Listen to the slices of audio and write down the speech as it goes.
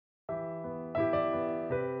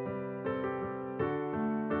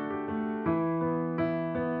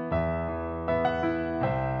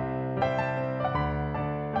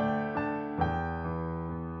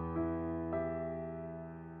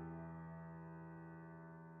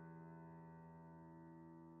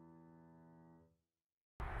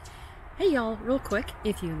Hey y'all, real quick,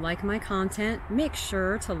 if you like my content, make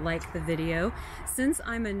sure to like the video. Since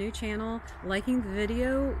I'm a new channel, liking the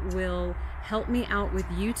video will help me out with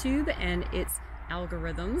YouTube and its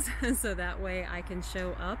algorithms, so that way I can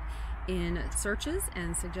show up in searches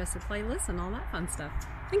and suggested playlists and all that fun stuff.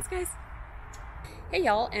 Thanks guys! Hey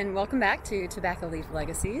y'all, and welcome back to Tobacco Leaf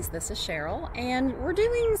Legacies. This is Cheryl, and we're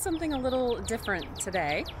doing something a little different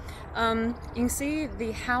today. You can see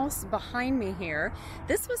the house behind me here.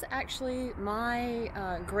 This was actually my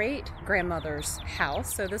great-grandmother's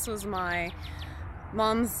house. So this was my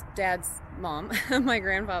mom's dad's mom, my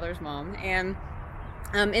grandfather's mom, and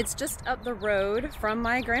it's just up the road from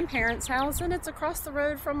my grandparents' house, and it's across the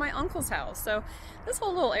road from my uncle's house. So this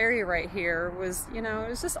whole little area right here was, you know, it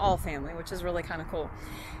was just all family, which is really kind of cool.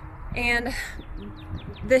 And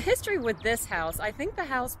the history with this house, I think the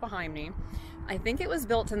house behind me, I think it was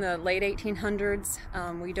built in the late 1800s.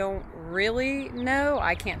 We don't really know.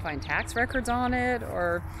 I can't find tax records on it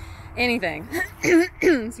or anything.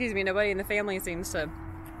 Excuse me, nobody in the family seems to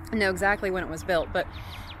know exactly when it was built, but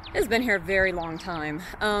it's been here a very long time.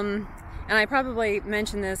 And I probably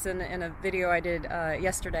mentioned this in a video I did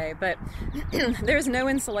yesterday, but there's no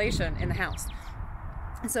insulation in the house.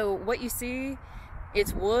 So what you see,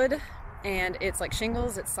 it's wood and it's like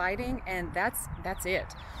shingles, it's siding, and that's it.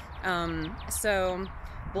 So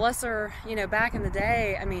bless her, you know, back in the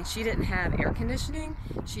day, I mean, she didn't have air conditioning.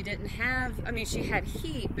 She didn't have, I mean, she had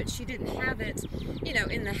heat, but she didn't have it, you know,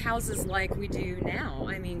 in the houses like we do now.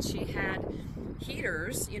 I mean, she had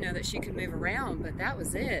heaters, you know, that she could move around, but that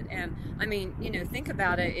was it. And I mean, you know, think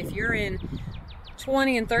about it. If you're in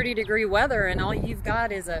 20 and 30 degree weather and all you've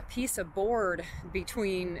got is a piece of board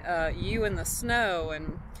between you and the snow.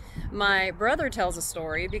 And my brother tells a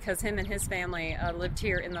story because him and his family lived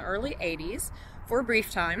here in the early 80s for a brief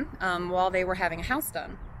time while they were having a house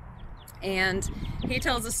done. And he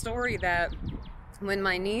tells a story that when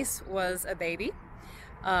my niece was a baby,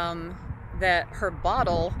 that her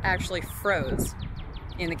bottle actually froze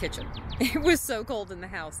in the kitchen. It was so cold in the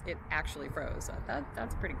house, it actually froze.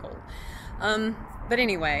 That's pretty cold. But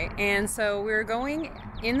anyway, and so we're going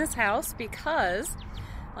in this house because,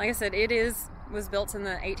 like I said, was built in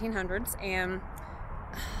the 1800s, and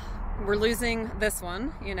we're losing this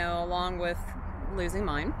one, you know, along with losing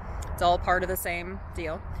mine. It's all part of the same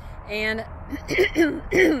deal. And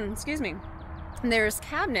excuse me, there's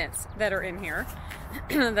cabinets that are in here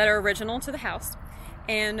that are original to the house.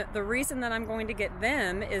 And the reason that I'm going to get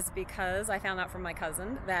them is because I found out from my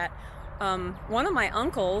cousin that one of my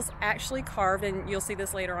uncles actually carved, and you'll see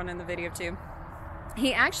this later on in the video too,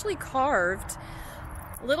 he actually carved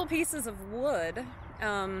little pieces of wood,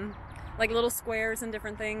 like little squares and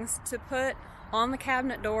different things to put on the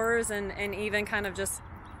cabinet doors and even kind of just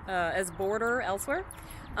as border elsewhere.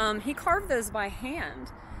 He carved those by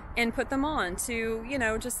hand and put them on to, you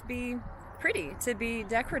know, just be pretty, to be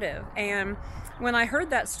decorative. And when I heard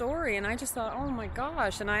that story, and I just thought, oh my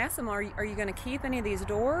gosh, and I asked him, are you going to keep any of these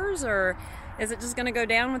doors, or is it just going to go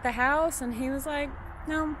down with the house? And he was like,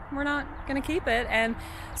 no, we're not going to keep it. And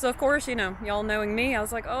so of course, you know, y'all knowing me, I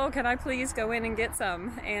was like, oh, can I please go in and get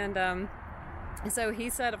some? And so he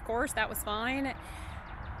said, of course, that was fine.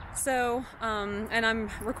 So, and I'm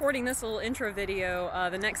recording this little intro video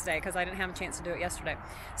the next day because I didn't have a chance to do it yesterday.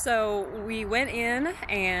 So we went in,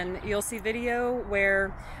 and you'll see video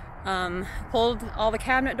where pulled all the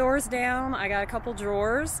cabinet doors down. I got a couple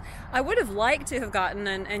drawers. I would have liked to have gotten,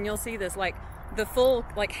 and you'll see this, like the full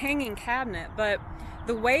like hanging cabinet, but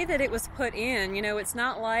the way that it was put in, you know, it's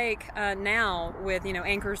not like now with, you know,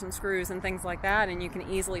 anchors and screws and things like that, and you can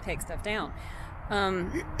easily take stuff down.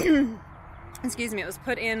 Excuse me, it was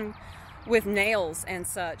put in with nails and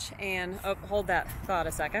such. And oh, hold that thought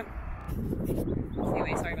a second.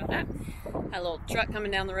 Anyway, sorry about that. Had a little truck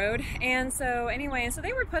coming down the road. And so anyway, so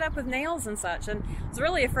they were put up with nails and such, and I was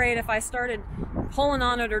really afraid if I started pulling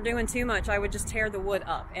on it or doing too much, I would just tear the wood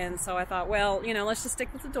up. And so I thought, well, you know, let's just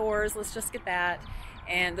stick with the doors. Let's just get that,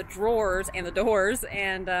 and the drawers and the doors,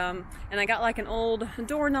 and I got like an old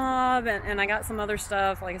doorknob, and I got some other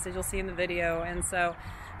stuff, like I said, you'll see in the video. And so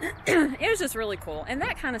it was just really cool, and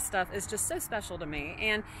that kind of stuff is just so special to me.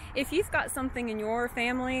 And if you've got something in your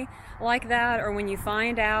family like that, or when you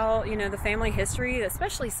find out, you know, the family history,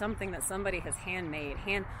 especially something that somebody has handmade,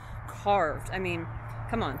 hand carved, I mean,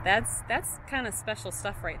 come on, that's kind of special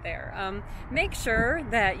stuff right there. Make sure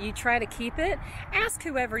that you try to keep it. Ask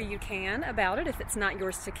whoever you can about it if it's not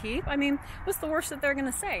yours to keep. I mean, what's the worst that they're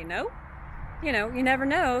gonna say? No? You know, you never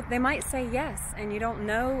know. They might say yes, and you don't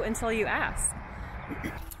know until you ask.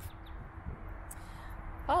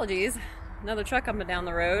 Apologies, another truck coming down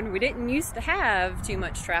the road. We didn't used to have too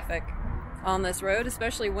much traffic on this road,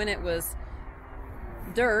 especially when it was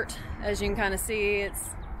dirt. As you can kind of see, it's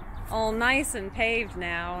all nice and paved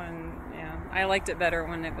now, and yeah, I liked it better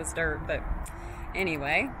when it was dirt. But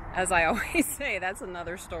anyway, as I always say, that's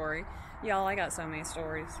another story. Y'all, I got so many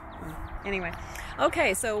stories. Anyway,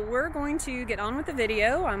 okay, so we're going to get on with the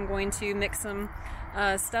video. I'm going to mix some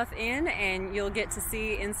stuff in, and you'll get to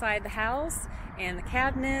see inside the house and the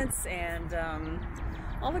cabinets and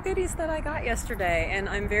all the goodies that I got yesterday. And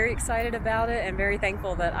I'm very excited about it and very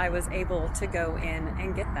thankful that I was able to go in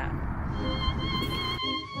and get that.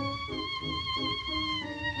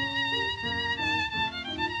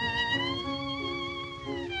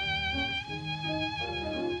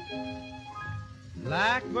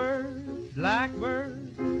 Blackbird,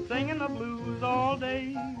 blackbird, singing the blues all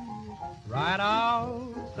day, right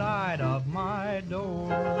outside of my door.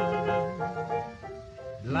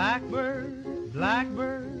 Blackbird,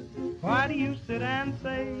 blackbird, why do you sit and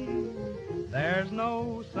say there's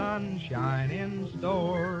no sunshine in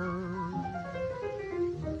store?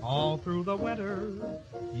 All through the winter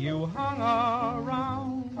you hung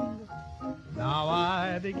around, now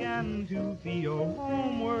I began to feel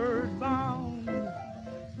homeward bound.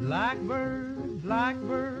 Blackbird,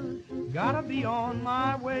 blackbird, gotta be on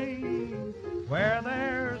my way, where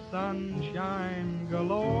there's sunshine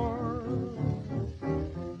galore.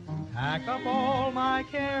 Pack up all my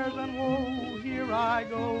cares and woe, here I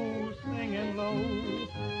go singing low.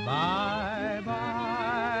 Bye,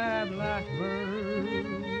 bye, blackbird,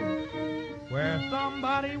 where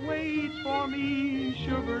somebody waits for me,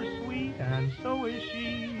 sugar sweet, and so is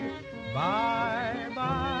she. Bye,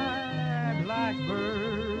 bye, blackbird,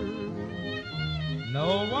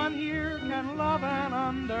 no one here can love and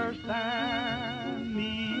understand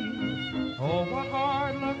me. Oh, what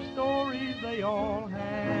hard luck stories they all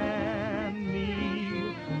hand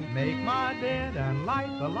me. Make my bed and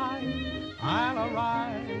light the light, I'll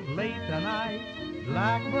arrive late tonight.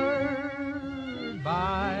 Blackbird,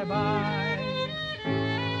 bye-bye.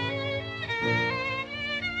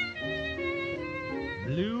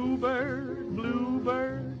 Bluebird,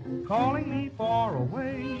 bluebird, calling me far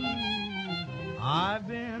away, I've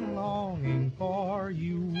been longing for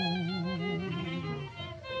you.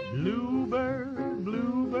 Bluebird,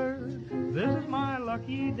 bluebird, this is my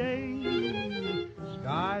lucky day,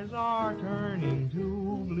 skies are turning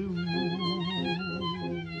to blue.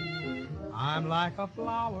 I'm like a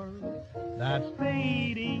flower that's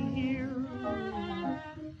fading here,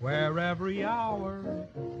 where every hour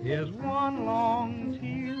is one long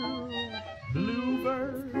tear.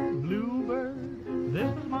 Bluebird, bluebird,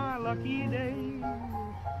 this is my lucky day,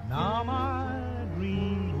 now my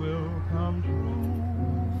dreams will come true.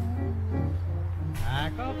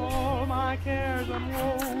 Pack up all my cares and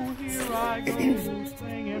woe, here I go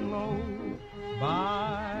singing low.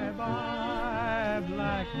 Bye, bye,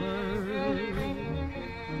 blackbird,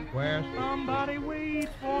 where somebody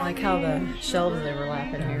waits for me. I like how the shelves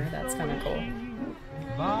overlap in here. That's kind of cool.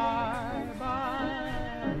 Bye,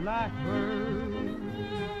 bye, blackbird,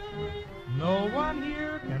 no one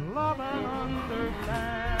here can love and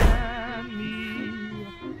understand me.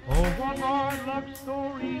 Oh, what hard luck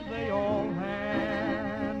stories they all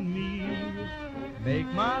hand me. Make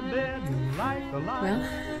my bed and light the light. Well,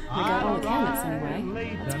 we got all the cabinets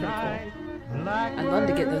anyway. That's pretty cool. I'd love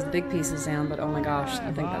to get those big pieces down, but oh my gosh,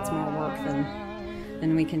 I think that's more work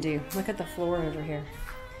than we can do. Look at the floor over here.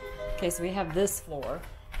 Okay, so we have this floor,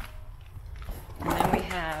 and then we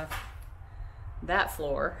have that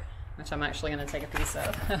floor, which I'm actually going to take a piece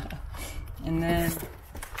of, and then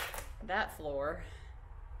that floor.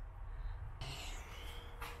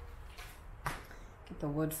 Get the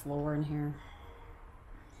wood floor in here.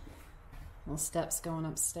 Little steps going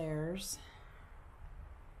upstairs,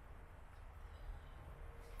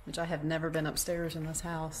 which I have never been upstairs in this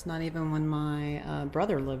house, not even when my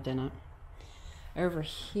brother lived in it. Over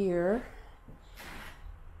here,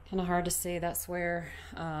 kind of hard to see, that's where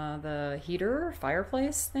the heater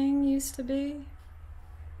fireplace thing used to be.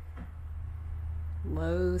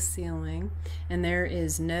 Low ceiling, and there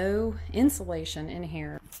is no insulation in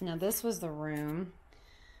here. Now this was the room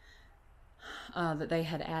that they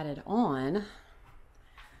had added on,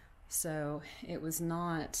 so it was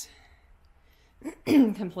not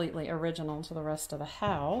completely original to the rest of the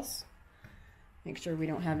house. Make sure we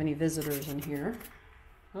don't have any visitors in here.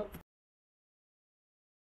 Oh.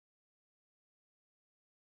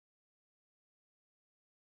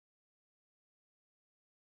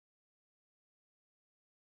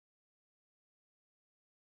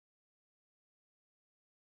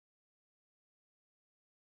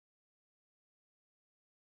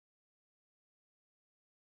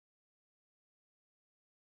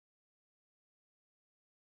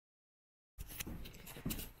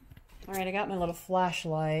 All right, I got my little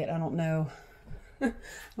flashlight. I don't know. I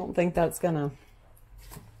don't think that's gonna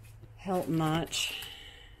help much.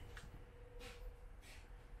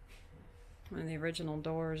 One of the original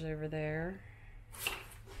doors over there.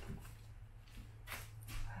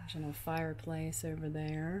 Original fireplace over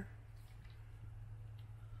there.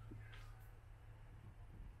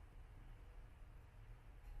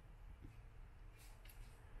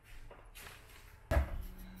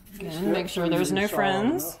 Again, make sure there's no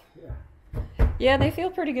friends. Yeah, they feel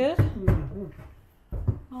pretty good.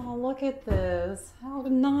 Oh, look at this. How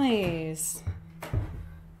nice.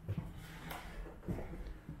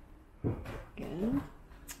 Again.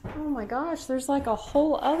 Oh my gosh, there's like a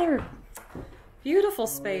whole other beautiful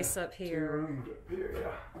space up here.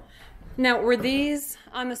 Now, were these,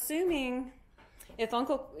 I'm assuming, if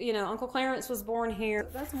Uncle Clarence was born here,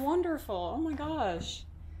 that's wonderful. Oh my gosh.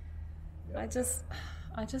 I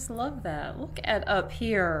just love that. Look at up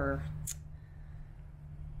here.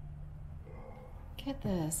 Look at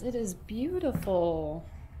this. It is beautiful.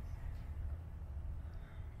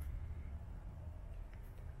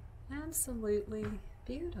 Absolutely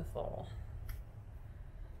beautiful.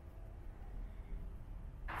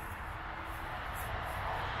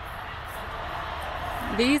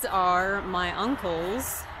 These are my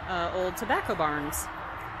uncle's old tobacco barns.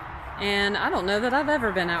 And I don't know that I've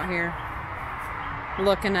ever been out here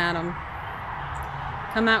looking at them.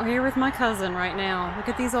 Come out here with my cousin right now. Look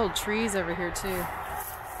at these old trees over here too.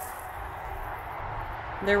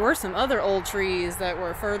 There were some other old trees that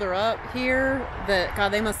were further up here that, God,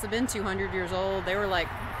 they must have been 200 years old. They were like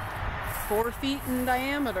 4 feet in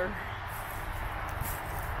diameter.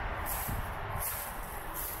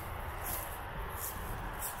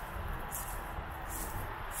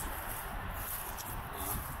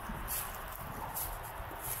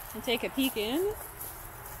 And take a peek in.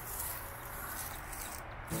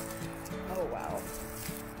 Oh, wow.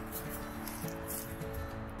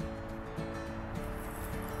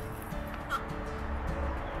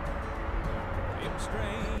 It was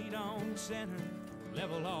straight on center,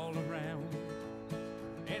 level all around,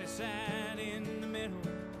 and it sat in the middle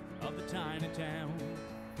of the tiny town.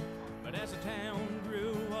 But as the town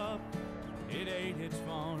grew up, it ate its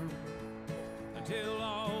farm, until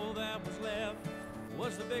all that was left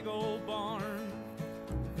was the big old barn.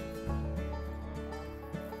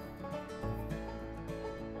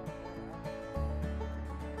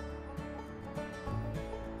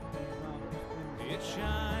 Its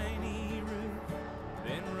shiny roof,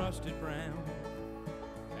 then rusted brown,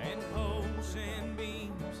 and posts and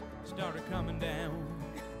beams started coming down.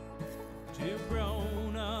 Two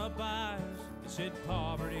grown-up eyes that said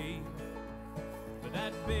poverty, but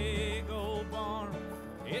that big old barn,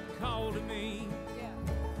 it called to me.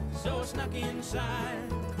 So I snuck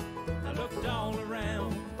inside, I looked all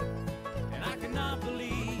around, and I could not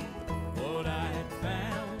believe what I had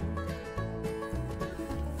found.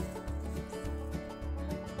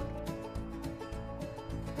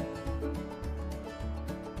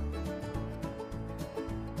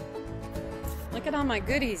 Look at all my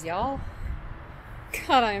goodies, y'all.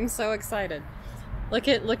 God, I am so excited. Look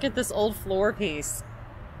at this old floor piece.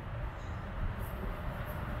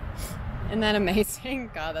 Isn't that amazing?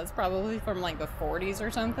 God, that's probably from like the 40s or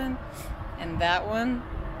something. And that one,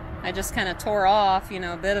 I just kind of tore off,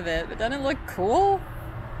 a bit of it. But doesn't it look cool?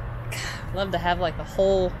 God, I'd love to have like the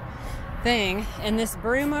whole thing. And this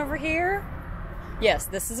broom over here, yes,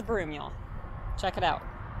 this is a broom, y'all. Check it out.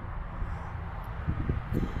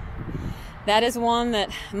 That is one that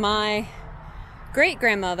my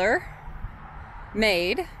great-grandmother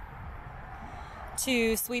made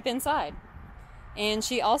to sweep inside. And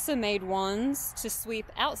she also made ones to sweep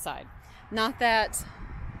outside. Not that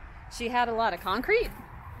she had a lot of concrete,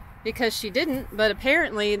 because she didn't, but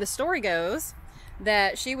apparently the story goes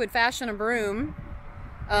that she would fashion a broom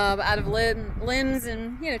out of limbs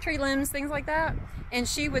and, tree limbs, things like that, and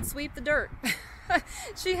she would sweep the dirt.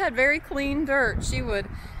 She had very clean dirt. She would,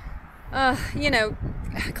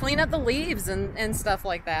 clean up the leaves and stuff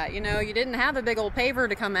like that. You didn't have a big old paver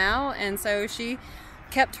to come out, and so she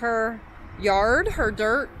kept her yard, her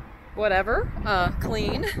dirt, whatever,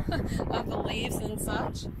 clean of the leaves and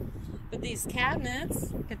such. But these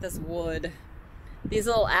cabinets, look at this wood. These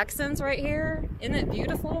little accents right here, isn't it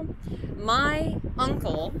beautiful? My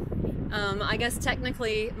uncle, I guess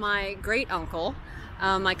technically my great uncle,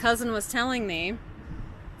 my cousin was telling me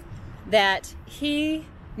that he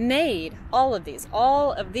made all of these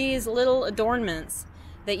little adornments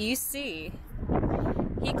that you see.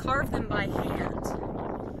 He carved them by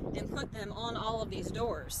hand. and put them on all of these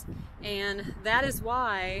doors. And that is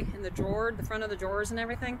why, in the drawer, the front of the drawers and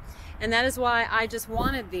everything, and that is why I just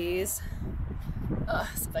wanted these.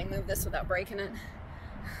 See if I can move this without breaking it.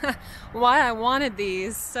 Why I wanted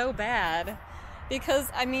these so bad, because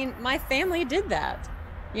I mean, my family did that,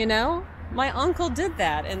 you know? My uncle did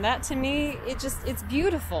that, and that to me, it's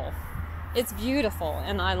beautiful. It's beautiful,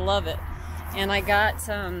 and I love it. And I got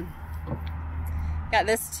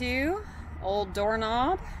this too, old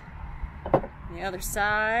doorknob, the other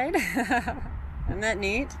side. Isn't that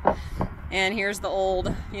neat? And here's the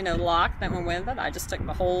old, you know, lock that went with it. I just took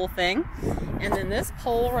the whole thing. And then this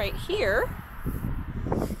pole right here,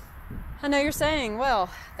 I know you're saying, well,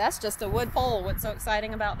 that's just a wood pole. What's so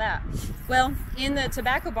exciting about that? Well, in the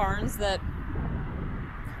tobacco barns that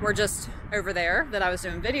were just over there that I was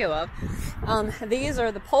doing video of, these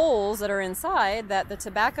are the poles that are inside that the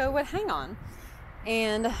tobacco would hang on.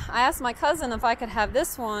 And I asked my cousin if I could have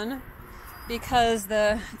this one because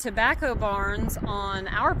the tobacco barns on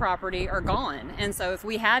our property are gone. And so if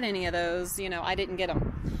we had any of those, you know, I didn't get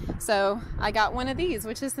them. So I got one of these,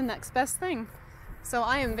 which is the next best thing. So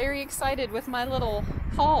I am very excited with my little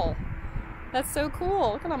haul. That's so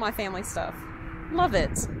cool. Look at all my family stuff. Love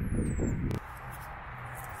it.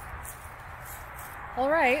 All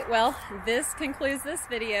right, well, this concludes this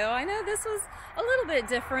video. I know this was a little bit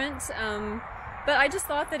different, but I just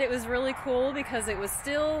thought that it was really cool because it was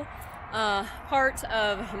still part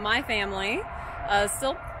of my family,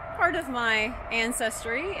 still part of my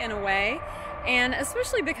ancestry in a way, and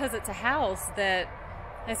especially because it's a house that,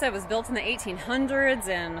 like I said, was built in the 1800s,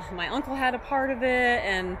 and my uncle had a part of it,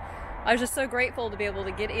 and I was just so grateful to be able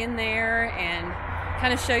to get in there and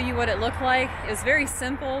kind of show you what it looked like. It was very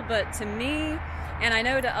simple, but to me, and I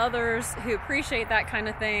know to others who appreciate that kind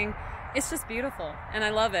of thing, it's just beautiful, and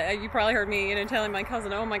I love it. You probably heard me, you know, telling my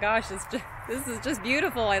cousin, "Oh my gosh, this is just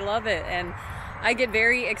beautiful. I love it," and I get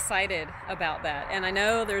very excited about that. And I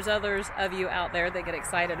know there's others of you out there that get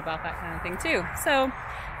excited about that kind of thing too. So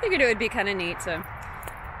I figured it would be kind of neat to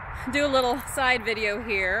do a little side video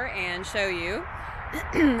here and show you.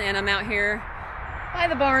 And I'm out here by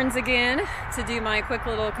the barns again to do my quick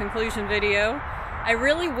little conclusion video. I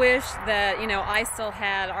really wish that, you know, I still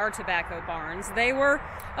had our tobacco barns. They were,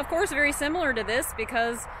 of course, very similar to this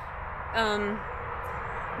because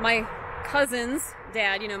my cousin's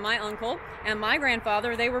dad, you know, my uncle and my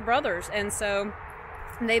grandfather, they were brothers, and so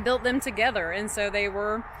they built them together, and so they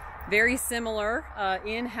were very similar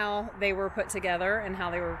in how they were put together and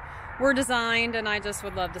how they were designed, and I just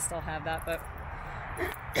would love to still have that, but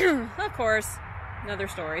of course, another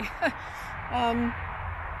story.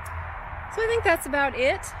 So I think that's about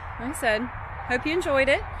it. Like I said, hope you enjoyed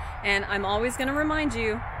it. And I'm always going to remind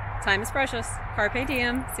you, time is precious. Carpe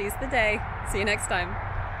diem. Seize the day. See you next time.